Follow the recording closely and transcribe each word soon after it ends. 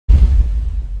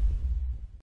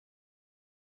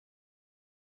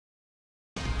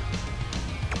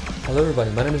Hello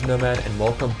everybody, my name is Nomad and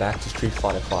welcome back to Street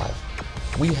Fighter V.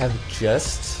 We have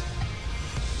just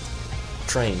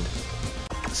trained.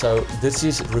 So this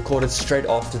is recorded straight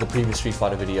after the previous Street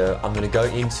Fighter video. I'm going to go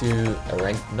into a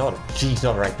rank, not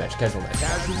a rank match, casual match.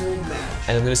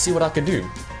 And I'm going to see what I can do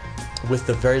with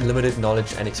the very limited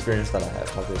knowledge and experience that I have.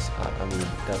 Because, I mean,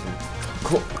 it doesn't...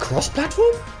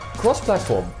 Cross-platform?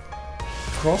 Cross-platform.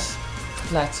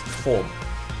 Cross-platform.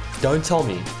 Don't tell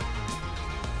me.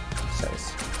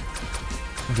 Says.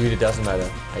 Dude, it doesn't matter.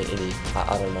 I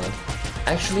don't mind.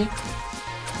 Actually, 2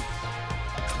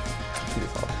 to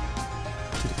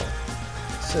 5. 2 to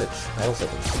 5. Search. Battle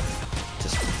settings.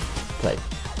 Just play.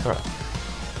 Alright.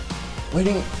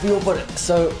 Waiting for your button.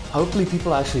 So, hopefully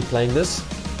people are actually playing this.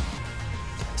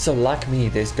 So, like me,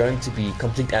 there's going to be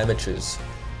complete amateurs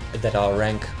that are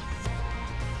rank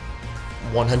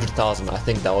 100,000. I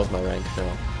think that was my rank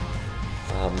now.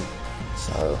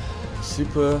 So,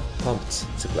 super pumped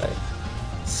to play.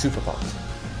 Super pumped.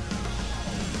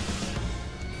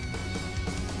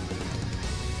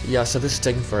 Yeah, so this is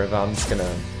taking forever. I'm just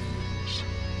gonna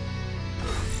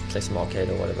play some arcade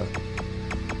or whatever.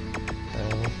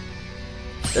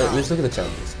 Let's look at the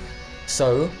challenges.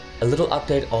 So, a little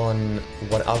update on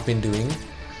what I've been doing.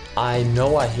 I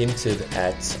know I hinted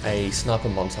at a sniper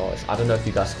montage. I don't know if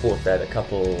you guys caught that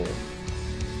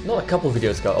not a couple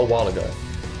videos ago, a while ago.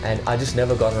 And I just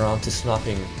never got around to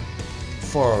sniping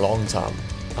for a long time.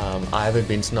 I haven't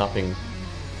been sniping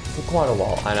for quite a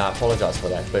while, and I apologize for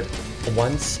that, but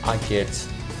once I get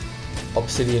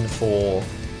Obsidian for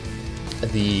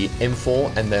the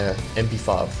M4 and the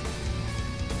MP5,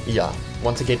 yeah,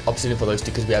 once I get Obsidian for those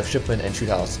two, because we have shipment and shoot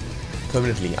house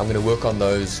permanently, I'm going to work on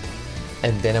those,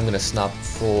 and then I'm going to snipe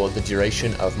for the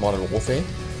duration of Modern Warfare.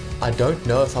 I don't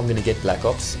know if I'm going to get Black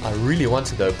Ops. I really want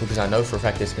to though, because I know for a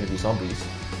fact there's going to be zombies.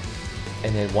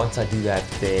 And then once I do that,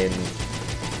 then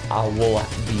I will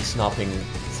be sniping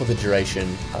for the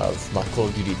duration of my Call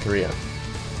of Duty career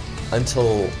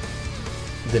until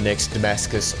the next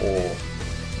Damascus or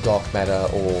Dark Matter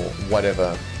or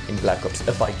whatever in Black Ops,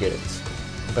 if I get it.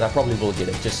 But I probably will get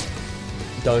it, just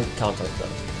don't count on it though,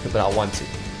 but I want to.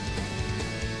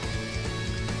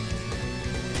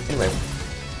 Anyway,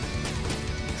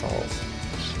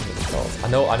 Trials. I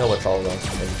know what Trials are.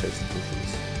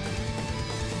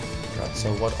 Right,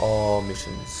 so what are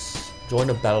missions? Join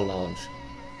a battle lounge.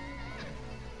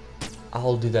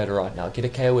 I'll do that right now. Get a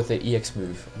KO with the EX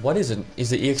move. What is it?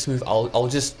 Is the EX move? I'll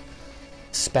just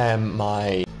spam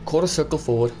my quarter circle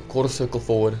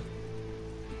forward,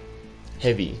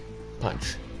 heavy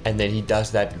punch, and then he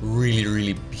does that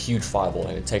really huge fireball,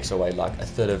 and it takes away like a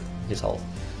third of his health.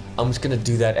 I'm just gonna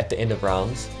do that at the end of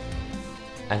rounds,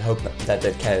 and hope that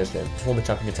KOs them. Perform a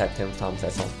jumping attack 10 times.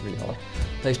 That sounds really hard.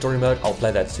 Play story mode. I'll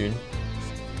play that soon.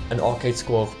 An arcade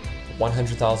score of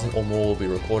 100,000 or more will be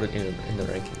recorded in the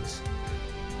rankings.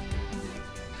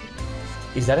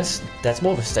 Is that that's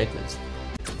more of a statement.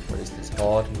 What is this?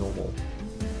 Hard, normal.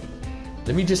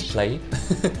 Let me just play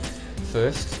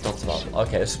first, not survival.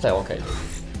 Okay, let's play arcade.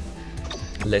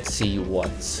 Let's see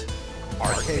what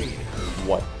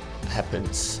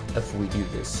happens if we do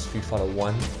this. Street Fighter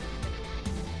 1.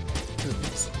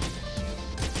 Goodness.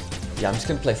 Yeah, I'm just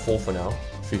gonna play 4 for now.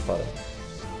 Street Fighter.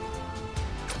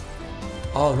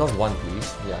 Oh, not 1,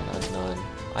 please. Yeah, 99.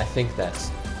 I think that's...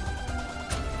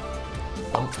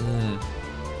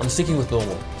 I'm sticking with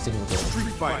normal. Street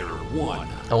Fighter 1.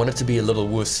 I want it to be a little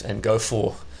wuss and go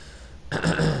for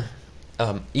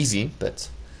easy, but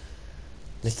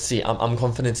let's see. I'm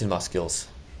confident in my skills.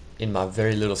 In my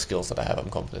very little skills that I have, I'm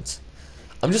confident.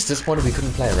 I'm just disappointed we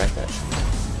couldn't play a rank match.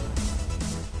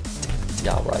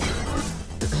 Yeah, right.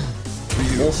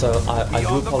 Also, I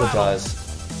do apologize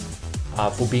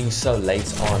for being so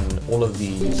late on all of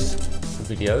these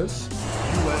videos.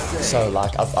 So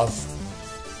like I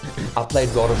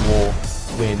played God of War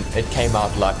when it came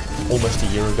out like almost a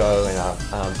year ago, and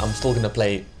I'm still gonna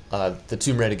play the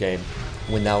Tomb Raider game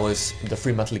when that was the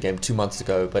free monthly game 2 months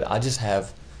ago. But I just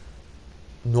have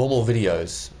normal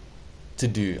videos to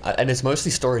do, and it's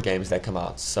mostly story games that come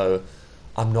out. So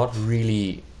I'm not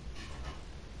really.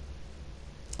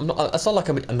 It's not like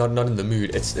I'm not in the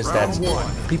mood. It's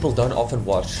that people don't often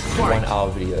watch 1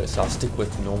 hour videos, so I stick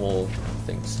with normal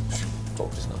things.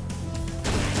 Talk just now.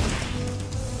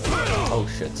 Oh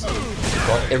shit!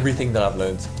 Got everything that I've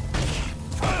learned.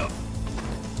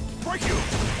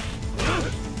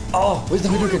 Oh, where's the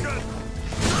Hadouken?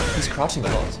 He's crouching a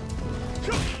lot.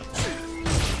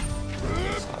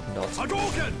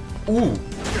 Ooh.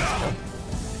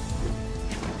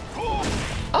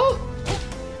 Oh.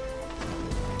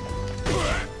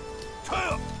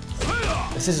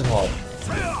 This isn't hard.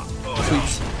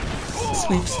 Sweeps.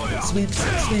 Sweeps, sweeps,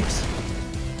 sweeps.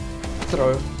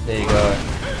 Throw. There you go.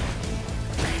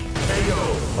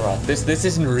 Alright, this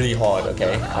isn't really hard,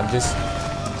 okay? I'm just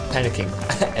panicking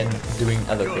and doing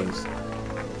other things.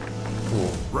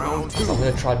 Cool. Round 2. So I'm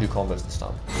gonna try to do combos this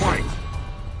time. Fight.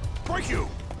 Break you.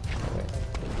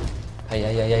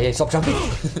 Hey, stop jumping!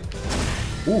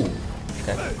 Ooh.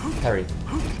 Okay, parry.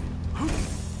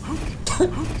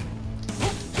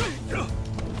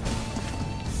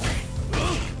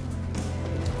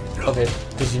 Okay,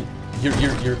 because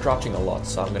you're crouching a lot,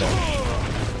 so I'm gonna.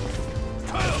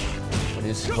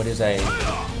 What is a?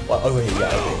 Well, oh wait,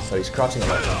 yeah, okay. So he's crouching a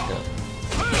lot. So I'm just gonna.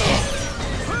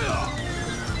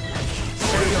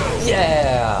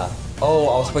 Yeah. Oh,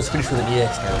 I was supposed to finish with an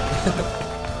EX now.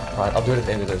 Right, I'll do it at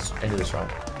the end of this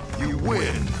round. You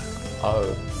win.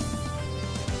 Oh.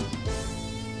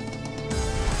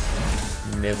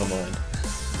 Never mind.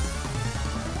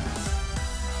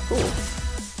 Cool.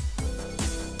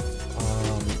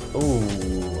 Ooh.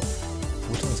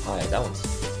 Which one's higher? That one's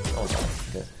higher.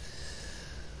 Okay.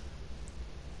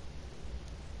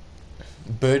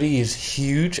 Birdie is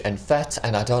huge and fat,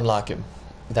 and I don't like him.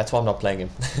 That's why I'm not playing him.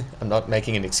 I'm not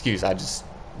making an excuse. I just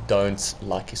don't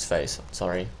like his face.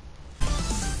 Sorry.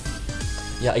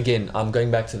 Yeah, again, I'm going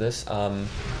back to this.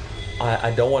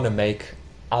 I don't want to make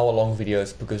hour-long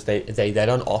videos because they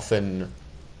don't often.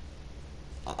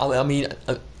 I mean,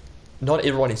 not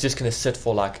everyone is just gonna sit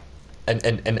for like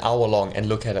an hour long and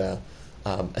look at a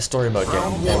story mode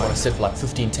game. They want to sit for like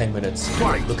 15-10 minutes,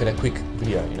 look at a quick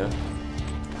video, you know.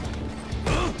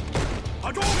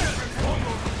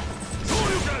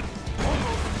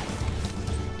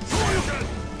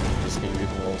 Just being really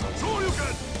cool.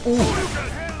 Ooh.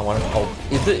 I want to. Oh,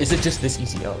 is it just this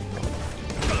easy? Oh.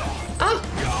 Ah!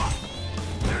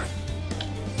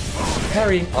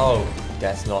 Parry. Oh,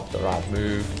 that's not the right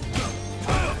move.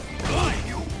 Ah!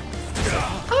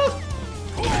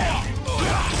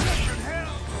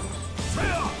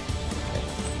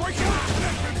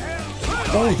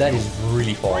 Oh, that is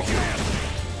really far.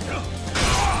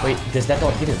 Wait, does that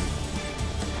not hit him?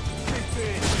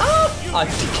 Ah! I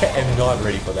am not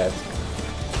ready for that.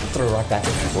 Throw right back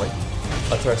at you, boy.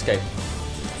 Oh, throw escape.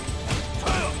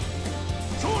 What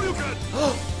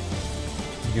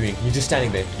are you doing? You're just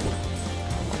standing there.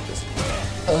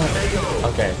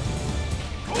 Okay.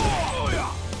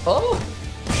 Oh!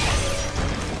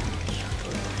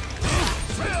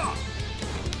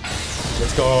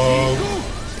 Let's go!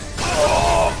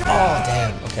 Oh,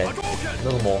 damn. Okay. A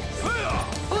little more.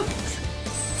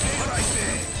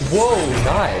 Whoa,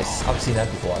 nice. I've seen that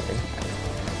before, I think.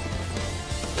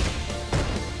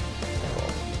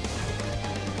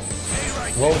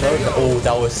 Whoa, no. Oh,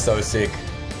 that was so sick.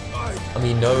 I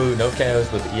mean, no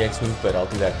KOs with the EX move, but I'll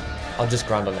do that. I'll just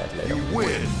grind on that later. You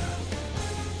win.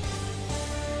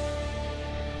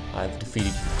 I've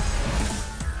defeated you.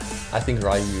 I think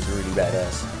Ryu is really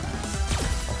badass.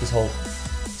 Like his whole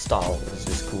style is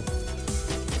just cool.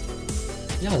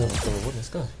 Yeah, let's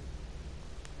go.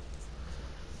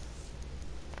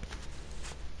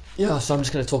 Yeah, so I'm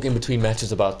just gonna talk in between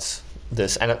matches about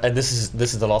this, and this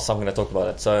is the last time I'm gonna talk about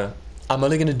it. So I'm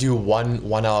only gonna do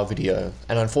one hour video,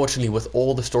 and unfortunately, with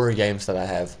all the story games that I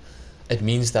have, it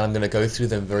means that I'm gonna go through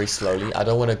them very slowly. I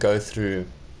don't want to go through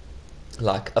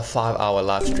like a 5-hour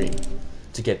live stream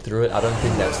to get through it. I don't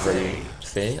think that's very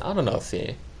fair. I don't know if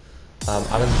fair.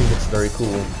 I don't think it's very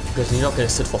cool because you're not going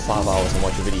to sit for 5 hours and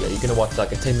watch a video. You're going to watch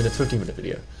like a 10-minute, 15-minute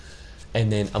video,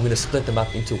 and then I'm going to split them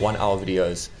up into 1-hour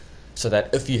videos so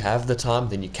that if you have the time,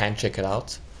 then you can check it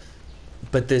out.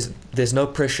 But there's no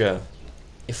pressure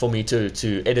for me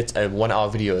to edit a 1-hour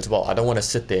video as well. I don't want to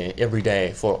sit there every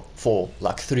day for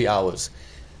like 3 hours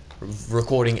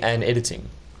recording and editing.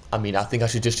 I mean, I think I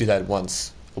should just do that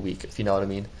once a week, if you know what I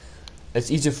mean.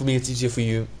 It's easier for me, it's easier for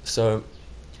you. So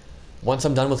once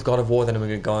I'm done with God of War, then I'm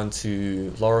going to go on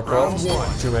to Lara Croft,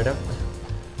 Tomb Raider.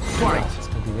 Fight. It's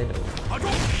going to be random.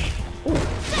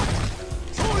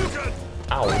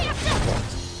 Ow.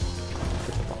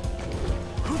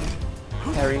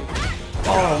 Parry.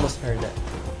 Oh, I almost parried that.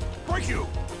 Break you.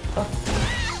 Oh.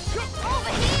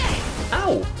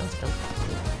 Ow. That's dumb.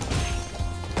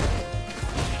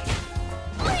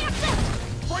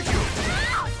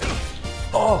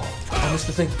 Oh, I missed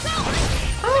the thing.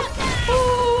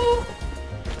 Oh.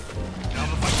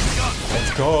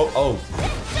 Let's go. Oh.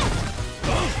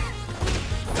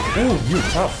 Ooh, you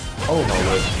tough. Oh my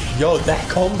word. Yo, that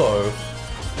combo.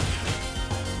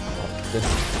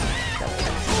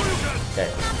 Okay.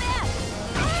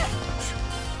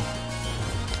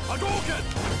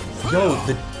 Yo,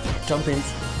 the jumping.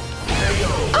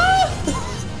 Ah!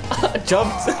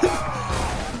 Jumped.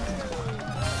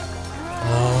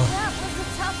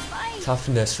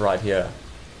 toughness right here.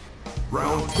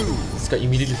 Round 2. Let's go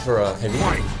immediately for a heavy.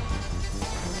 Fight.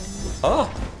 Oh,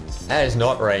 that is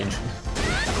not range.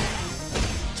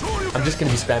 I'm just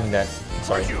gonna be spamming that.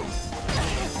 Sorry. Break you.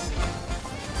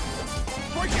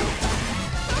 Break you.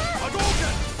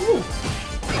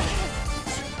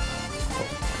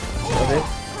 Okay.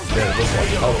 Yeah, this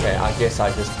one. Okay, I guess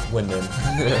I just win then.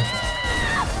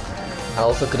 I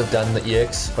also could have done the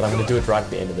EX, but I'm gonna do it right at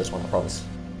the end of this one, I promise.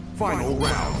 Final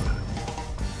round.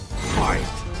 Fight.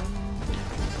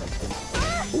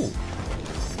 Ooh.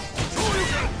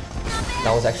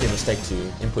 That was actually a mistake to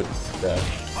input the...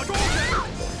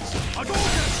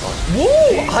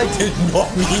 Whoa! I did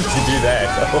not mean to do that.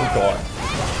 Oh god.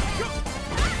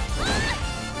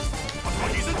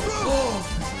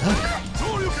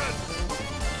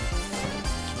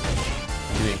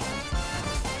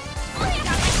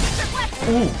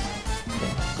 Ooh.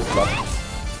 Good luck.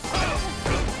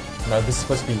 No, this is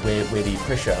supposed to be where the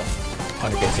pressure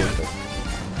kind of gets into it.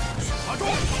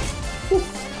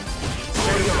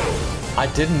 I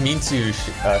didn't mean to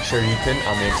Shoryuken,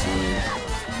 I meant to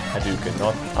Hadouken,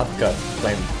 not uppercut,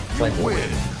 flame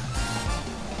Win.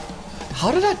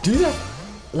 How did I do that?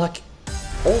 Like,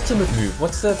 ultimate move,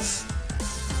 what's that?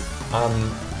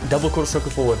 Double quarter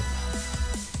circle forward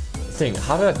thing.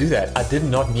 How did I do that? I did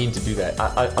not mean to do that.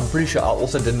 I'm pretty sure I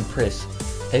also didn't press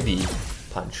heavy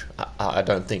punch. I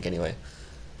don't think anyway.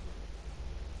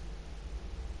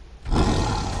 Can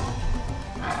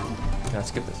I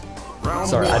skip this? Round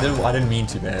Sorry, 1. I didn't mean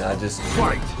to, man. I just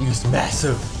Fight. used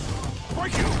massive.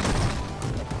 Break you.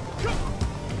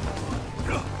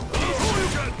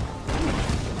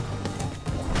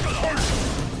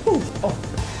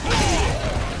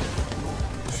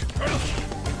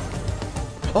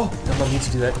 Oh, did not need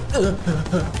to do that.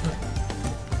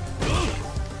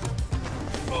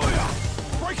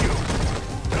 Break you.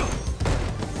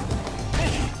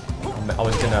 I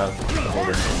was gonna avoid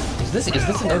it. Is this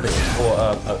an obit or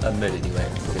a mid anyway?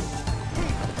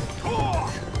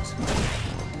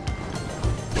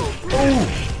 Oh,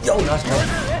 yo, nice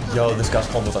jump. Yo, this guy's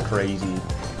combos are crazy.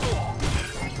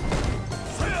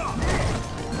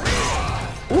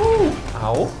 Ooh,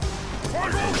 ow.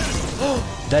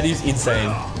 That is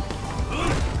insane.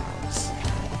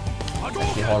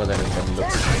 Actually harder than it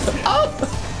looks.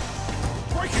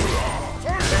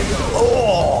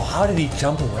 Oh, how did he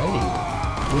jump away?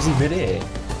 Was he mid-air?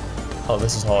 Oh,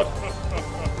 this is hard.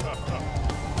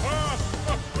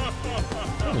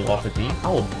 Don't laugh at me. I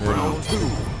will murder you. Round 2.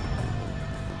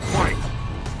 Fight.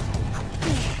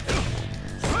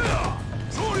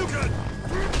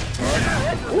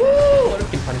 Ooh, what if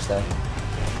he punished that?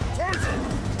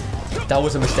 That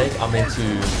was a mistake. I meant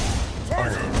to...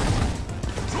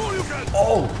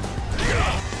 Oh!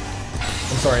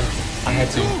 I'm sorry. I had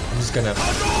to. I'm just gonna...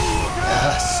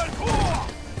 Yes.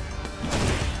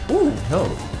 Ooh, no.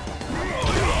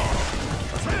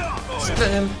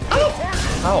 Spam. Ow!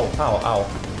 Ow, ow, ow.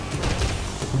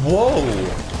 Whoa!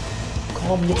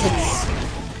 Calm your tits.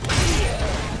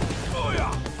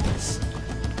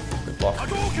 Good block.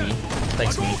 Me.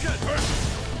 Thanks, me.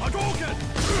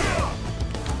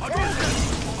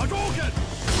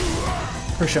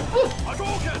 Pressure.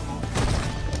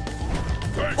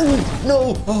 Ooh, no!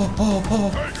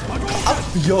 Up,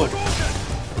 yo!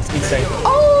 It's insane.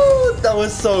 Oh, that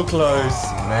was so close,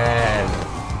 man.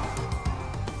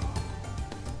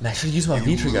 Man, I should use my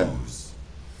V trigger. Lose.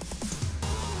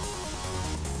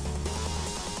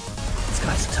 This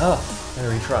guy's tough. I'm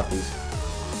gonna retry, please.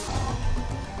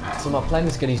 So my plan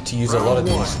is going to use a lot of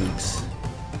these sweeps.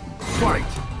 Fight.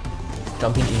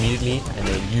 Jumping immediately and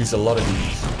then use a lot of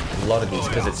these. A lot of these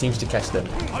because it seems to catch them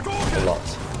a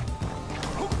lot.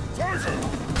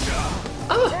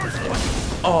 Ah!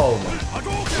 Oh my.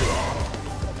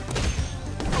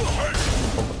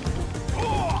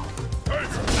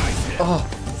 Oh.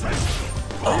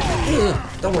 Oh.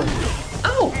 Don't worry.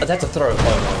 Ow! That's a throw. Oh no.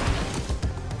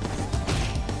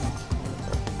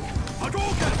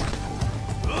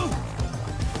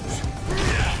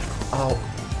 Ow.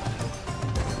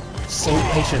 So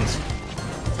patient.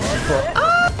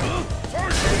 Ah!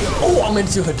 Oh, I'm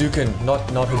into Hadouken. Not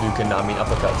Hadouken, I mean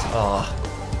uppercut. Ah.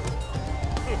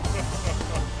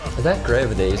 Is that grey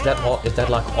over there? Is that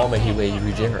like armor here where he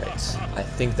regenerates? I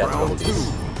think that's what it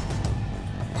is.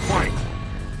 Fight.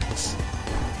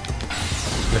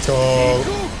 Let's go.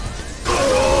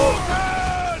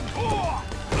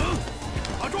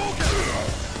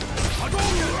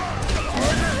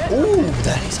 Ooh,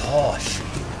 that is harsh.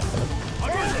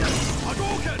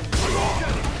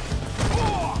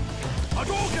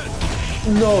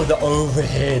 No, the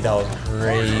overhead, that was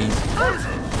crazy.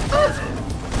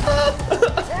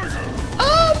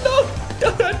 Oh no!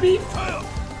 me!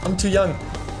 I'm too young.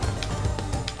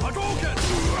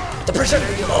 The pressure!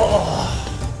 Oh!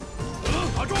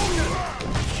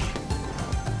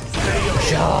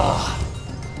 Yeah.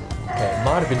 Okay,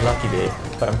 might have been lucky there,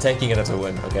 but I'm taking it as a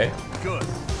win, okay? Good.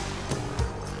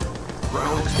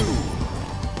 Round 2.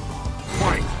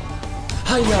 Fight.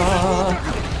 Hiya!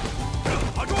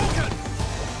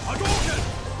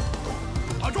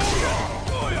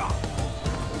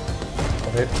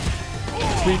 Okay.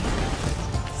 Sweet.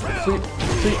 Sweet.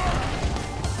 Sweet.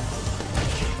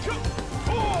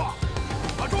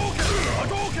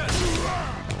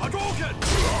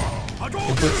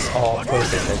 Inputs are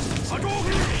perfect, as you can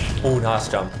see. Oh, nice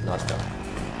jump. Nice jump.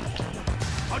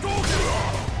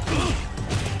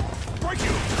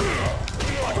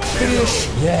 Finish!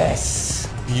 Yes!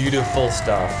 Beautiful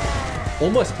stuff.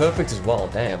 Almost perfect as well,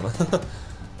 damn.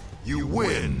 You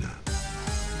win.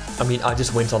 I mean, I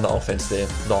just went on the offense there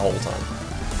the whole time.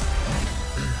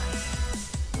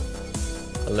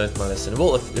 I learned my lesson.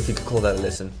 Well, if you could call that a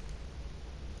lesson.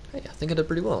 Hey, I think I did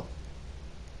pretty well.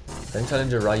 Then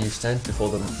challenger Ryu stands before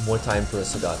the Muay Thai Emperor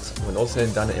Sagat. When all said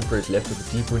and done, the Emperor is left with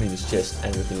a deep wound in his chest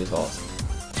and within his heart.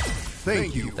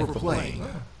 Thank you for playing.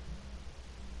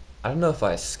 I don't know if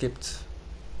I skipped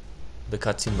the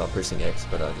cutscene by pressing X,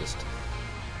 but I just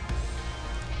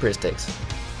pressed X.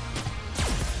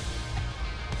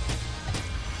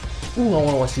 Ooh, I want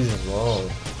to watch these as well.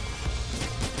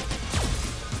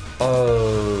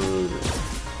 Oh.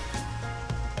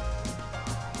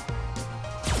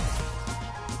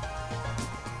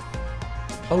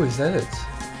 Oh, is that it?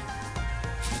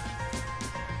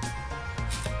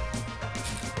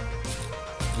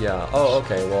 Yeah, oh,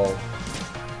 okay, well,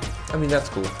 I mean, that's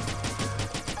cool.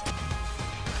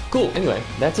 Cool, anyway,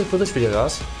 that's it for this video,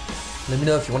 guys. Let me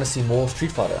know if you want to see more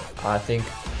Street Fighter. I think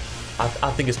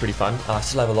it's pretty fun. I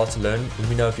still have a lot to learn. Let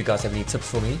me know if you guys have any tips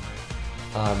for me.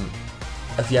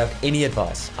 If you have any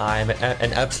advice. I'm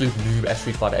an absolute noob at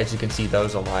Street Fighter. As you can see,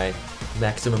 those are my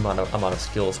maximum amount of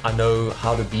skills. I know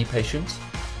how to be patient.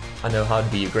 I know how to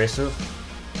be aggressive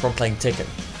from playing Tekken.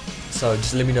 So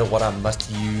just let me know what I must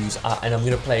use. And I'm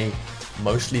going to play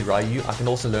mostly Ryu. I can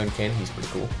also learn Ken. He's pretty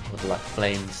cool. With the like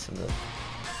flames and the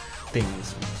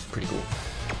things. It's pretty cool.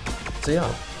 So yeah.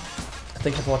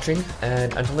 Thank you for watching.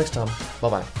 And until next time. Bye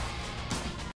bye.